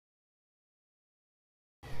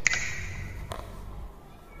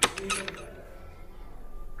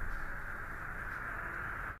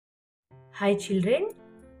Hi children,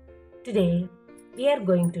 today we are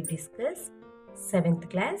going to discuss 7th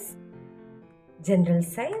class General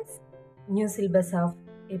Science, new syllabus of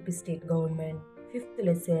AP State Government, 5th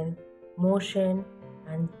lesson, Motion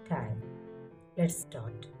and Time. Let's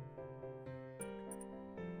start.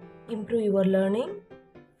 Improve your learning,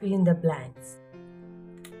 fill in the blanks.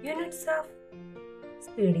 Units of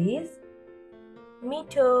speed is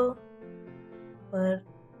meter per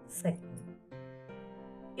second.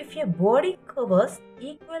 If a body covers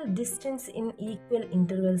equal distance in equal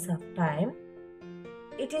intervals of time,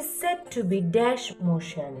 it is said to be dash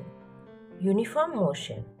motion, uniform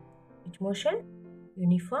motion. Which motion?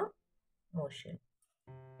 Uniform motion.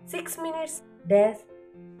 6 minutes dash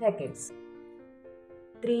seconds.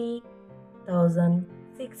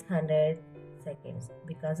 3600 seconds,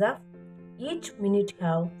 because of each minute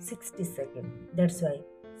have 60 seconds. That's why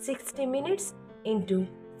 60 minutes into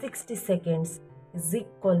 60 seconds is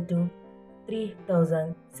equal to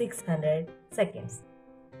 3600 seconds.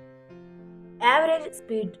 Average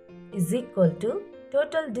speed is equal to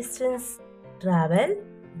total distance travel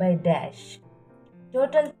by dash.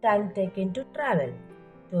 Total time taken to travel.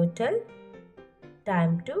 Total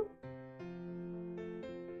time to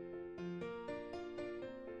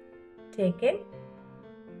taken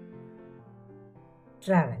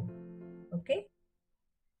travel. Okay.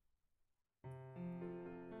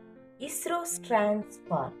 ISRO stands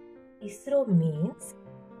for. ISRO means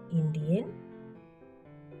Indian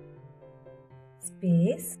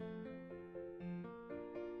Space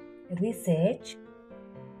Research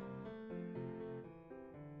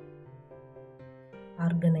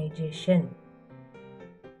Organization.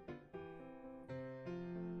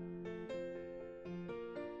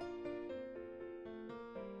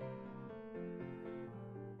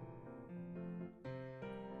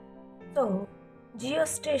 So,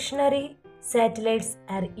 geostationary satellites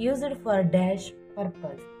are used for dash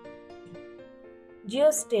purpose.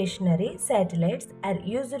 Geostationary satellites are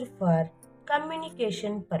used for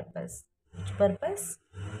communication purpose. Which purpose?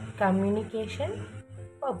 Communication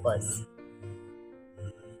purpose.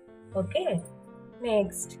 Okay.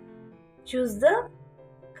 Next, choose the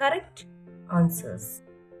correct answers.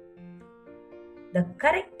 The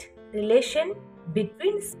correct relation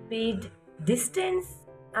between speed, distance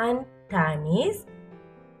and time is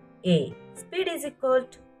A. Speed is equal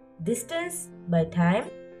to distance by time.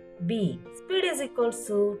 B. Speed is equal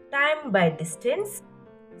to time by distance.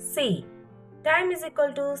 C. Time is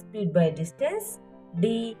equal to speed by distance.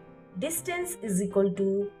 D. Distance is equal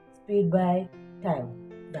to speed by time.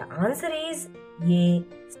 The answer is A.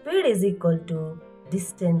 Speed is equal to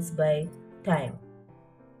distance by time.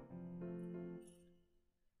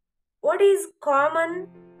 What is common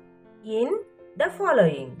in the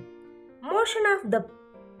following? Motion of the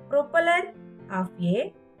propeller of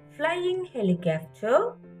a flying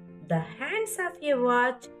helicopter, the hands of a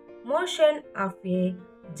watch, motion of a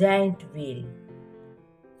giant wheel.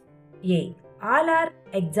 A. All are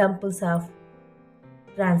examples of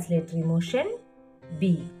translatory motion.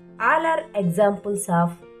 B. All are examples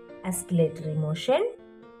of oscillatory motion.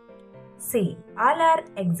 C. All are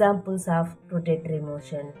examples of rotatory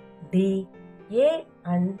motion. D. A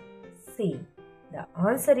and C. The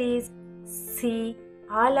answer is C.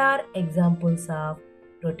 All are examples of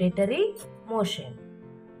rotatory motion.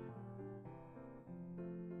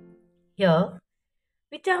 Here,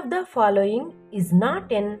 which of the following is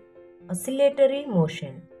not an oscillatory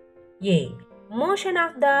motion? A. Motion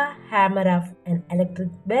of the hammer of an electric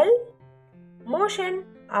bell. Motion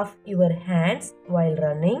of your hands while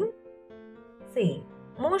running. C.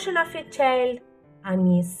 Motion of a child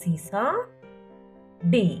on a seesaw.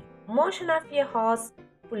 D. Motion of a horse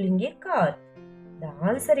pulling a cart. The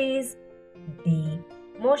answer is D.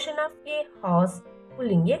 Motion of a horse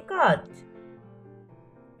pulling a cart.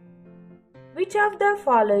 Which of the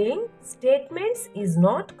following statements is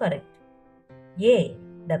not correct? A.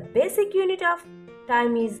 The basic unit of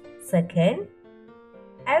time is second.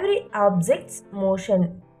 Every object's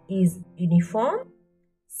motion is uniform.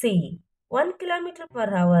 C. 1 km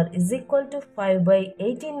per hour is equal to 5 by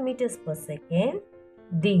 18 meters per second.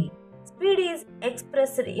 D. Speed is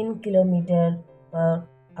expressed in kilometer per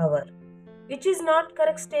hour. Which is not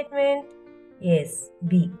correct statement? Yes,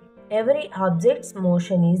 B. Every object's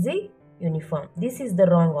motion is uniform. This is the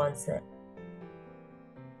wrong answer.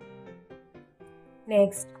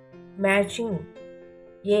 Next, matching.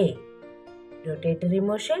 A. Rotatory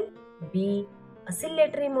motion. B.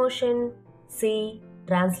 Oscillatory motion. C.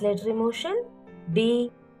 Translatory motion.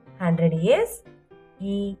 D. 100 years.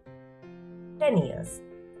 E. 10 years.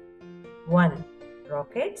 1.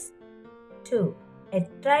 Rockets. 2. A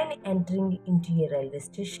train entering into a railway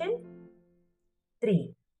station.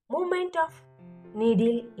 3. Movement of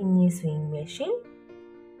needle in a sewing machine.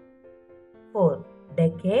 4.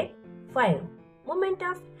 Decade. 5. Movement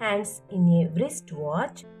of hands in a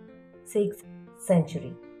wristwatch. 6.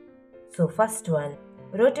 Century. So first one,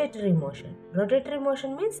 rotatory motion. Rotatory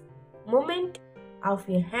motion means movement of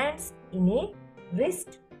your hands in a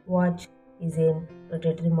wristwatch is in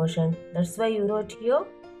rotatory motion. That's why you wrote here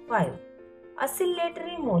 5.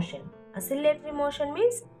 Oscillatory motion. Oscillatory motion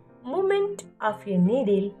means movement of your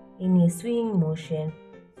needle in a swinging motion.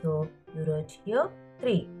 So you wrote here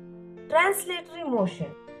 3. Translatory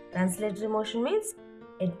motion. Translatory motion means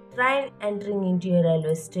a train entering into a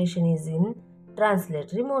railway station is in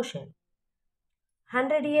translatory motion.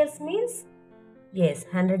 100 years means? Yes,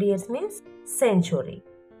 100 years means century.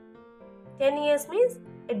 10 years means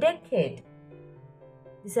a decade.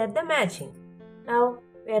 These are the matching. Now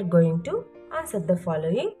we are going to answer the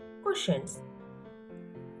following questions.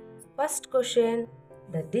 First question,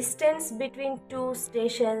 the distance between two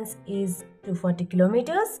stations is 240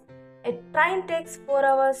 kilometers. A train takes 4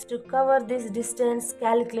 hours to cover this distance.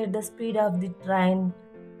 Calculate the speed of the train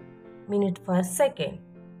minute per second.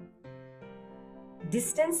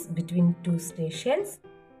 Distance between two stations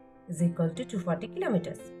is equal to 240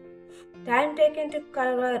 kilometers. Time taken to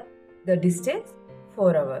cover the distance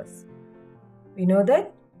 4 hours. We know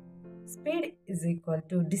that speed is equal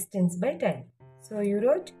to distance by time. So you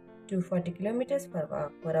wrote 240 kilometers per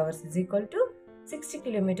hour is equal to 60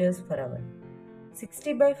 kilometers per hour.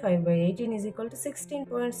 60 by 5 by 18 is equal to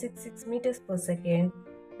 16.66 meters per second.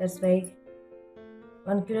 That's why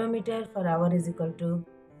 1 kilometer per hour is equal to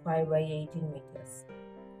 5 by 18 meters.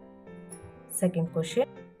 Second question.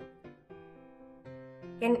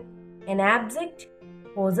 Can an object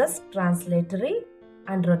possess translatory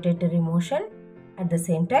and rotatory motion at the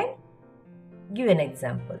same time? Give an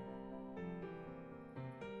example.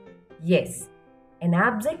 Yes, an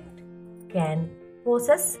object can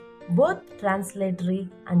possess both translatory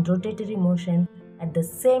and rotatory motion at the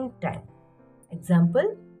same time.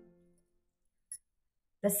 Example,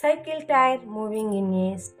 the cycle tire moving in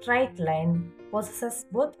a straight line possesses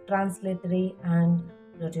both translatory and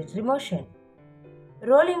rotatory motion.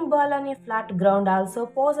 Rolling ball on a flat ground also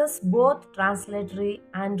possesses both translatory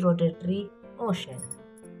and rotatory motion.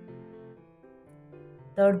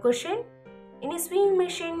 Third question, in a sewing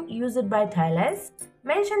machine used by tailors,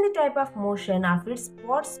 mention the type of motion of its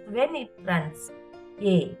spots when it runs.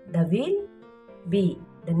 A. The wheel. B.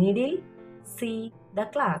 The needle. C. The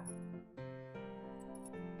cloth.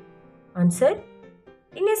 Answer.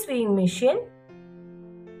 In a sewing machine,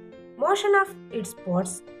 motion of its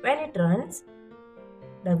spots when it runs,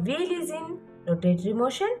 the wheel is in rotatory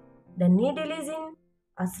motion, the needle is in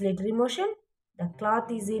oscillatory motion, the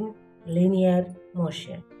cloth is in linear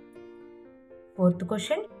motion. Fourth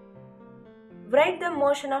question. Write the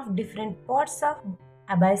motion of different parts of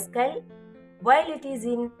a bicycle while it is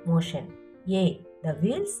in motion. A. The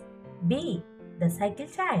wheels. B. The cycle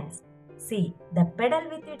chains. C. The pedal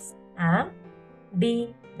with its arm.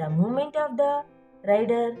 D. The movement of the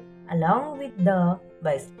rider along with the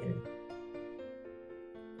bicycle.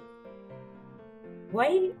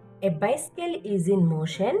 While a bicycle is in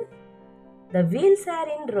motion, the wheels are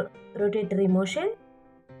in rotatory motion.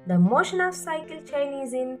 The motion of cycle chain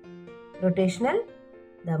is in rotational.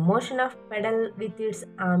 The motion of pedal with its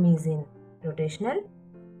arm is in rotational.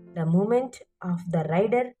 The movement of the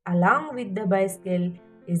rider along with the bicycle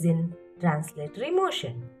is in translatory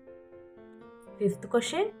motion. Fifth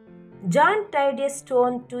question. John tied a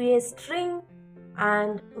stone to a string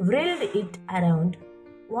and whirled it around.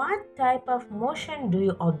 What type of motion do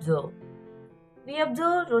you observe? We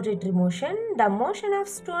observe rotatory motion. The motion of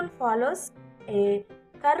stone follows a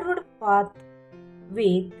curved path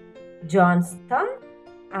with John's thumb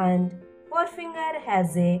and forefinger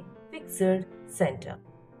has a fixed center.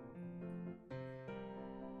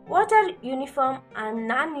 What are uniform and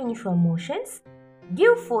non-uniform motions?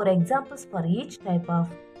 Give 4 examples for each type of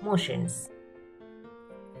motions.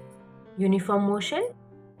 Uniform motion.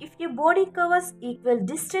 If your body covers equal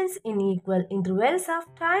distance in equal intervals of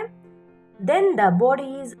time, then the body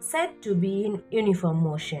is said to be in uniform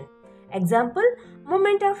motion. Example,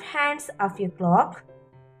 movement of hands of a clock,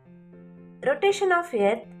 rotation of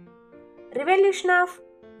earth, revolution of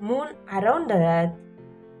moon around the earth,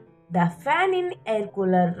 the fan in air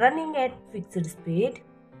cooler running at fixed speed,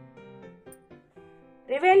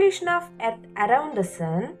 revolution of earth around the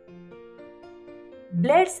sun,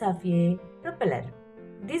 blades of a propeller.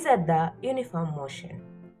 These are the uniform motion.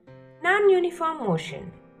 Non-uniform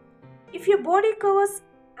motion. If your body covers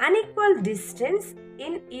unequal distance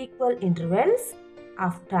in equal intervals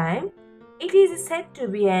of time, it is said to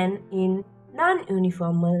be an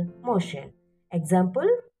non-uniformal motion. Example,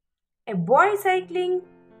 a boy cycling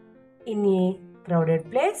in a crowded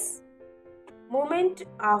place, movement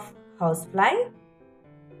of housefly,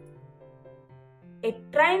 a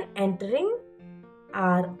train entering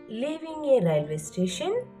or leaving a railway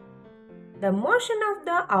station, the motion of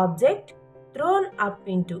the object thrown up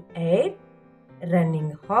into air,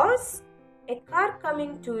 running horse, a car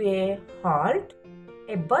coming to a halt,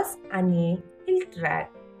 a bus on a hill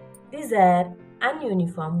track. These are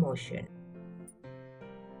ununiform motion.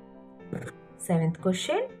 Seventh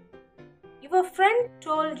question. Your friend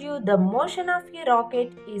told you the motion of a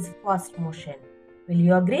rocket is fast motion. Will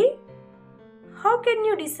you agree? How can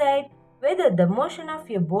you decide whether the motion of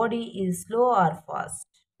your body is slow or fast?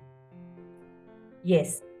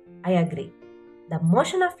 Yes, I agree. The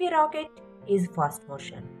motion of a rocket is fast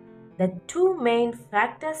motion. The two main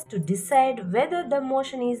factors to decide whether the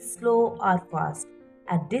motion is slow or fast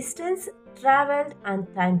are distance traveled and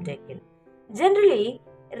time taken. Generally,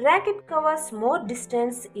 a rocket covers more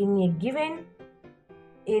distance in a given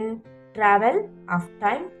in travel of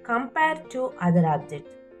time compared to other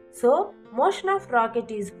objects. So, motion of rocket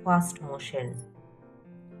is fast motion.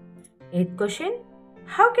 Eighth question.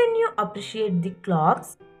 How can you appreciate the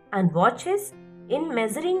clocks and watches in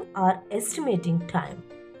measuring or estimating time?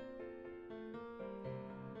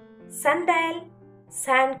 Sundial,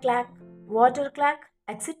 sand clock, water clock,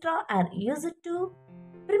 etc. are used to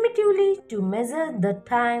primitively to measure the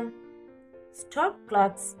time. Stop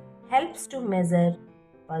clocks helps to measure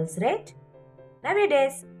pulse rate.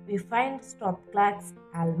 Nowadays, we find stop clocks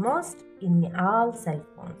almost in all cell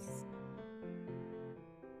phones.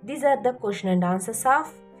 These are the question and answers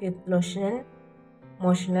of fifth question,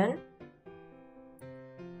 motion and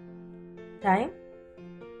time.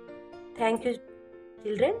 Thank you,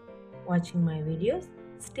 children, watching my videos.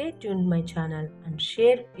 Stay tuned my channel and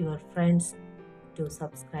share your friends to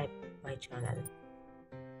subscribe my channel.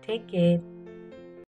 Take care.